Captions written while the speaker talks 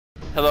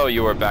Hello,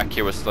 you are back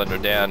here with Slender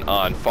Dan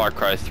on Far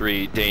Cry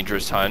 3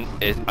 Dangerous Hunt.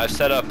 I've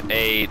set up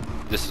a...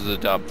 This is a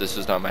dump. This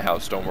is not my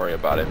house. Don't worry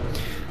about it.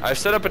 I've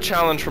set up a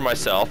challenge for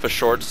myself, a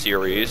short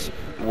series,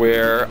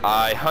 where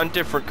I hunt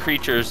different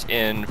creatures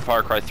in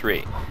Far Cry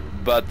 3.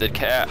 But the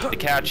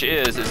catch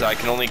is I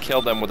can only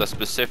kill them with a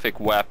specific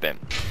weapon.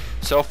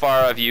 So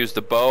far, I've used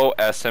the bow,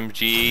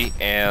 SMG,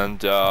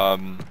 and...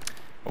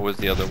 what was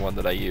the other one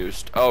that I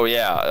used? Oh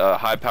yeah, a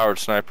high-powered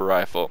sniper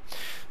rifle.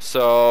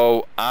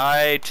 So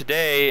I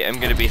today am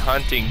going to be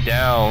hunting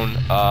down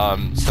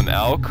some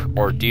elk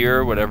or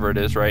deer, whatever it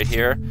is right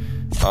here.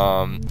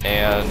 And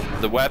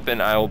the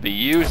weapon I will be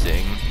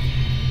using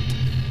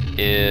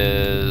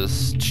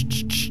is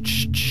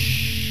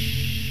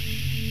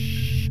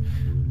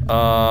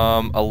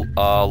a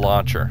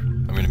launcher.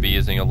 I'm going to be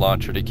using a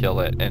launcher to kill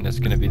it, and it's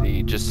going to be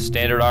the just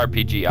standard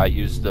RPG. I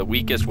use the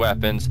weakest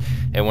weapons,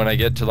 and when I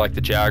get to like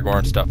the Jaguar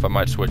and stuff, I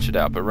might switch it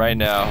out. But right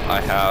now, I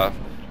have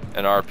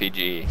an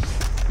RPG.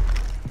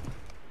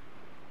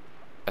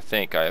 I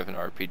think I have an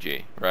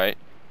RPG, right?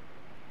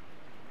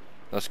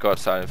 Let's go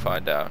outside and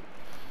find out.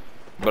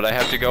 But I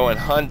have to go and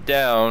hunt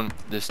down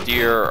this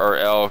deer or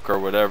elk or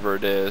whatever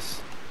it is.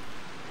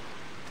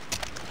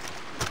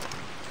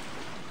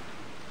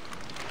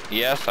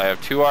 Yes, I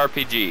have 2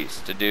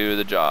 RPGs to do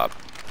the job.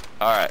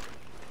 Alright.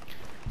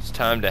 It's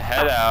time to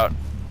head out.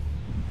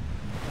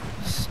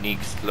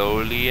 Sneak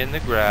slowly in the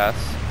grass.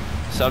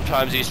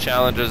 Sometimes these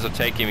challenges are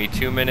taking me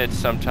 2 minutes,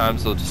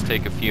 sometimes they'll just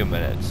take a few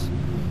minutes.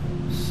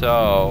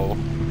 So,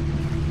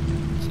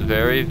 it's a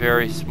very,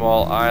 very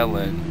small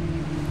island.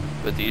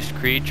 But these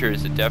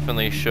creatures, it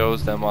definitely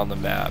shows them on the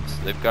maps.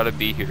 They've got to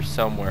be here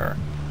somewhere.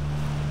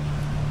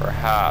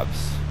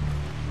 Perhaps.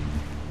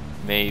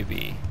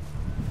 Maybe.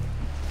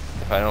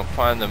 If I don't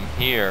find them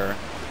here,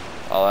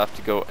 I'll have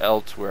to go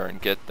elsewhere and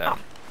get them.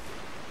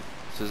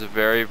 This is a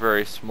very,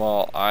 very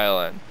small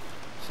island.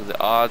 So the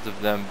odds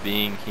of them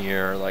being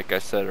here, like I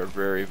said, are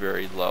very,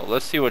 very low.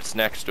 Let's see what's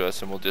next to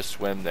us and we'll just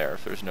swim there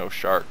if there's no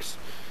sharks.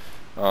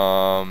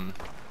 So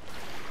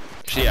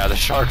yeah, the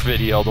shark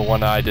video, the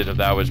one I did of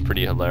that was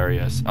pretty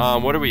hilarious.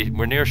 What are we?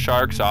 We're near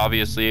sharks,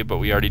 obviously, but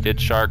we already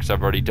did sharks.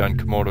 I've already done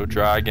Komodo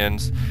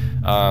dragons,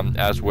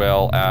 as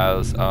well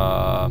as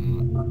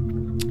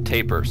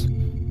tapirs.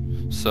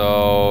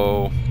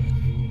 So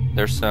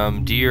there's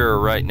some deer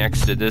right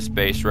next to this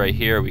base right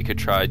here. We could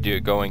try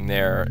going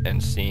there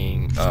and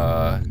seeing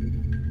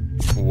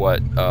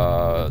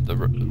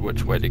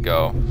which way to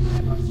go.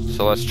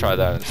 So let's try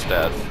that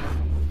instead.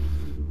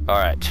 All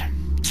right.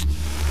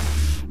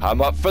 I'm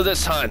up for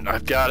this hunt.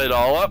 I've got it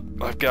all up.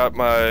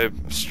 I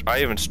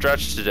even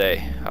stretched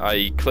today.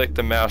 I clicked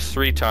the mouse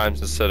 3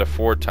 times instead of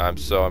 4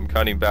 times, so I'm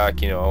cutting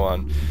back, you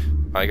know,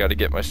 I gotta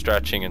get my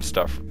stretching and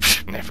stuff.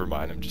 Never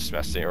mind, I'm just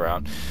messing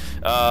around.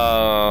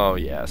 Oh,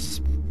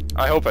 yes.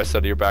 I hope I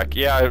said you're back.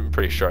 Yeah, I'm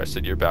pretty sure I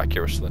said you're back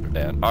here with Slender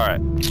Dan.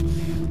 Alright.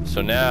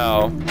 So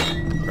now,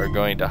 we're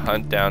going to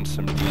hunt down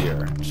some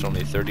deer. It's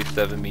only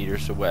 37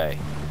 meters away.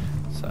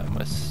 So I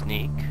must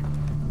sneak,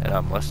 and I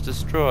must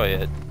destroy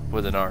it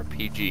with an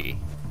RPG.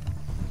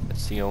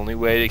 That's the only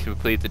way to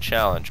complete the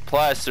challenge.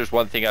 Plus, there's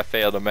one thing I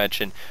failed to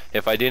mention.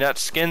 If I do not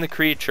skin the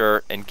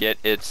creature and get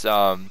its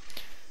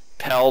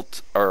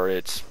pelt or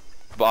its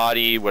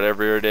body,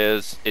 whatever it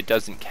is, it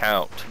doesn't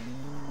count.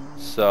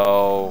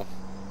 So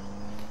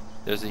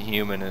there's a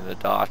human and a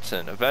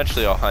Dotson.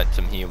 Eventually I'll hunt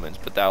some humans,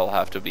 but that will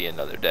have to be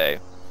another day.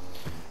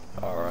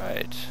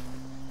 Alright.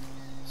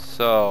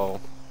 So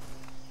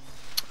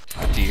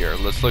deer.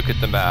 Let's look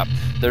at the map.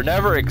 They're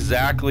never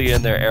exactly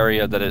in their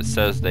area that it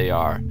says they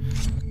are.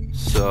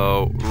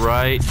 So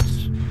right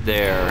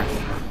there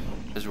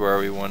is where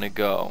we want to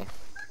go.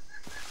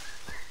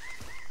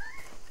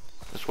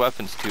 This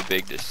weapon's too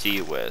big to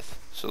see with.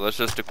 So let's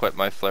just equip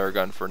my flare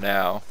gun for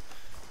now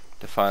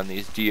to find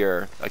these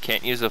deer. I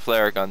can't use a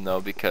flare gun though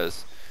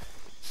because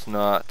it's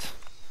not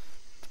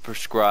the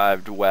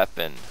prescribed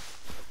weapon.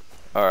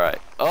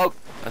 Alright. Oh!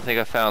 I think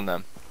I found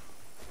them.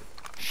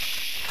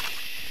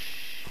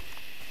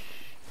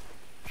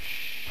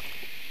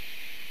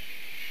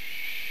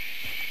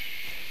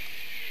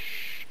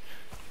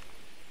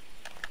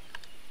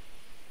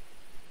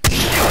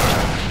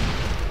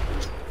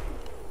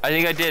 I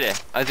think I did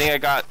it. I think I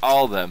got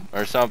all of them,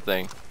 or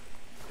something.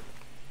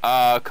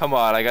 Come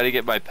on, I gotta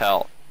get my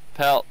pelt.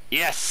 Pelt,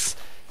 yes!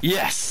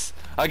 Yes!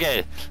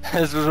 Okay,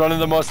 this was one of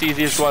the most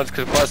easiest ones,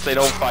 because plus they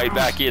don't fight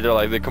back either,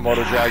 like the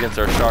Komodo dragons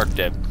or shark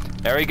did.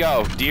 There we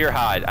go, deer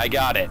hide, I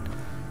got it.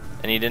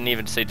 And he didn't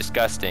even say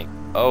disgusting.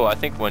 Oh, I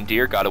think one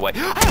deer got away.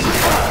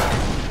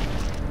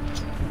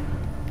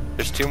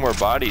 There's 2 more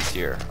bodies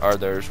here, or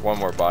there's 1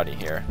 more body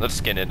here. Let's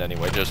skin it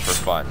anyway, just for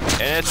fun.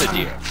 And it's a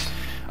deer.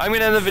 I'm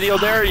gonna end the video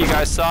there. You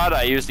guys saw it.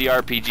 I used the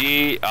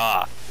RPG.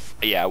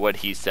 Yeah, what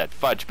he said.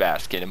 Fudge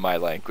basket in my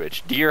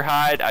language. Deer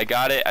hide. I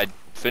got it. I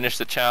finished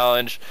the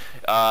challenge.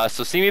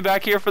 So see me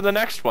back here for the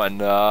next one.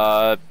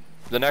 The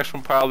next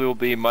one probably will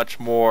be much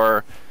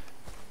more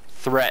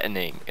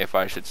threatening, if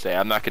I should say.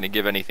 I'm not going to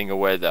give anything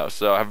away though.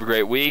 So have a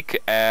great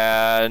week.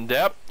 And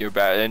yep, you're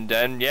back. And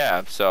then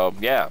yeah. So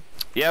yeah.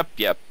 Yep.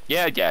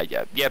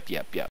 Yeah.